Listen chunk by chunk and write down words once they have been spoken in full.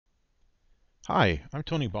Hi, I'm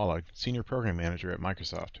Tony Bollock, Senior Program Manager at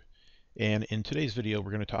Microsoft, and in today's video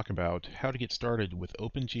we're going to talk about how to get started with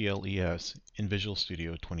OpenGL ES in Visual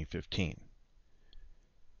Studio 2015.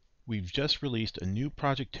 We've just released a new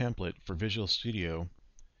project template for Visual Studio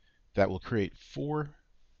that will create 4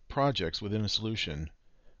 projects within a solution,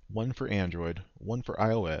 one for Android, one for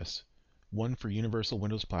iOS, one for Universal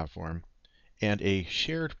Windows Platform, and a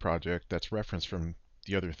shared project that's referenced from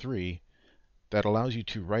the other 3 that allows you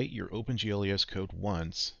to write your OpenGL ES code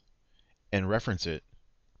once and reference it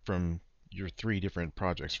from your 3 different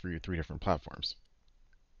projects for your 3 different platforms.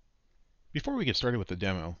 Before we get started with the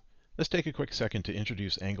demo, let's take a quick second to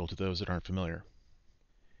introduce Angle to those that aren't familiar.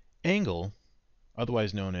 Angle,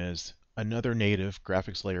 otherwise known as Another Native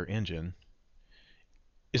Graphics Layer Engine,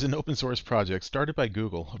 is an open source project started by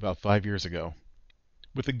Google about 5 years ago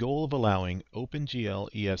with the goal of allowing OpenGL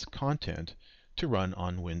ES content to run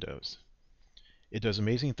on Windows. It does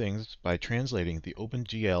amazing things by translating the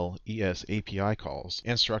OpenGL ES API calls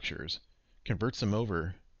and structures, converts them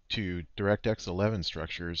over to DirectX 11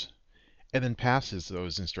 structures, and then passes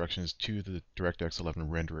those instructions to the DirectX 11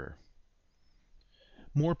 renderer.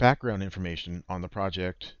 More background information on the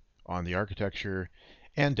project, on the architecture,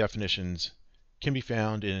 and definitions can be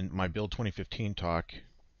found in my Build 2015 talk.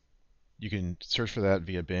 You can search for that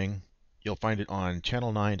via Bing. You'll find it on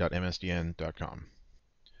channel9.msdn.com.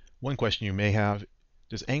 One question you may have,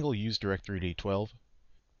 does Angle use Direct3D 12?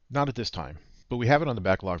 Not at this time, but we have it on the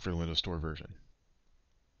backlog for the Windows Store version.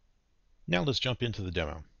 Now let's jump into the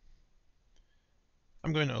demo.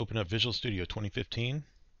 I'm going to open up Visual Studio 2015,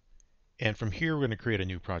 and from here we're going to create a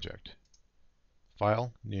new project.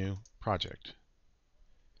 File, New, Project.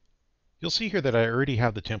 You'll see here that I already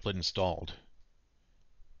have the template installed.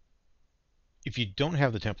 If you don't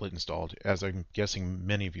have the template installed, as I'm guessing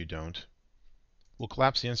many of you don't, we'll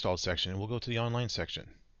collapse the installed section and we'll go to the online section.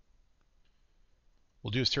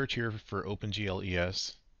 We'll do a search here for OpenGL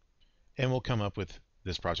ES and we'll come up with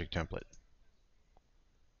this project template.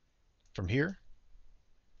 From here,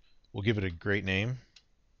 we'll give it a great name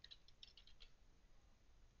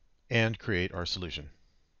and create our solution.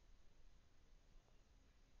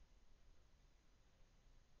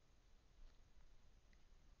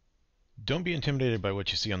 Don't be intimidated by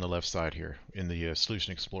what you see on the left side here in the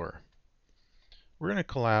Solution Explorer. We're going to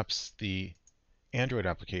collapse the Android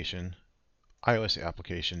application, iOS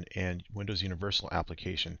application, and Windows Universal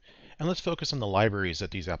application. And let's focus on the libraries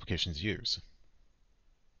that these applications use.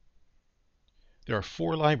 There are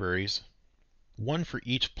 4 libraries, one for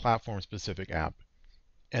each platform-specific app,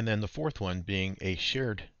 and then the 4th one being a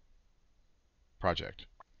shared project.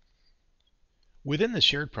 Within the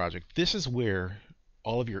shared project, this is where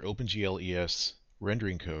all of your OpenGL ES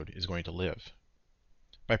rendering code is going to live.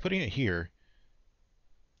 By putting it here,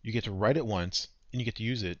 you get to write it once, and you get to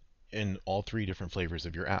use it in all 3 different flavors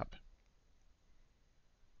of your app.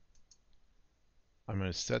 I'm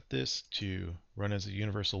going to set this to run as a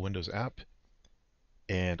Universal Windows app,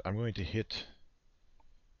 and I'm going to hit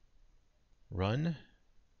Run.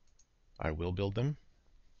 I will build them.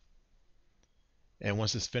 And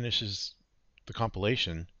once this finishes the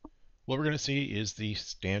compilation, what we're going to see is the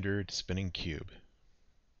standard spinning cube.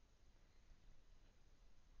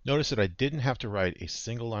 Notice that I didn't have to write a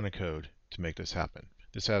single line of code to make this happen.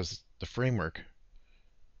 This has the framework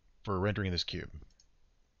for rendering this cube.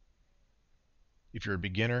 If you're a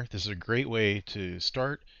beginner, this is a great way to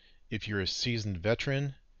start. If you're a seasoned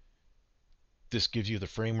veteran, this gives you the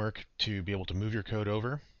framework to be able to move your code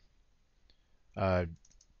over. We'll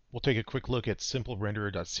take a quick look at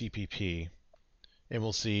simplerenderer.cpp, and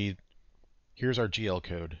we'll see here's our GL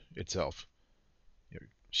code itself.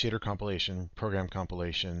 Shader compilation, program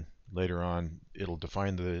compilation. Later on, it'll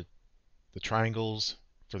define the triangles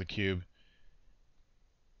for the cube,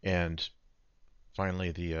 and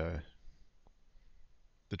finally the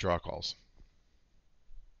draw calls.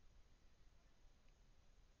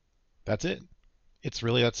 That's it. It's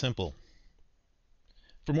really that simple.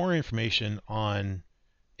 For more information on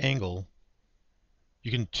Angle,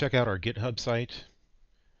 you can check out our GitHub site.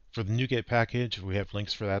 For the NuGet package, we have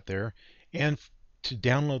links for that there. And to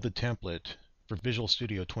download the template for Visual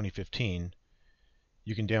Studio 2015,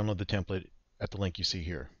 you can download the template at the link you see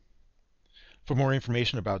here. For more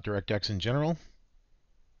information about DirectX in general,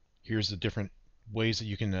 here's the different ways that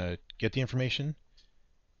you can get the information.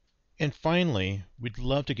 And finally, we'd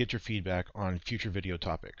love to get your feedback on future video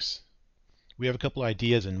topics. We have a couple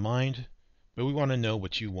ideas in mind, but we want to know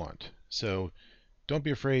what you want. So don't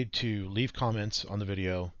be afraid to leave comments on the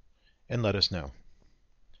video and let us know.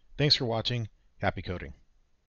 Thanks for watching. Happy coding.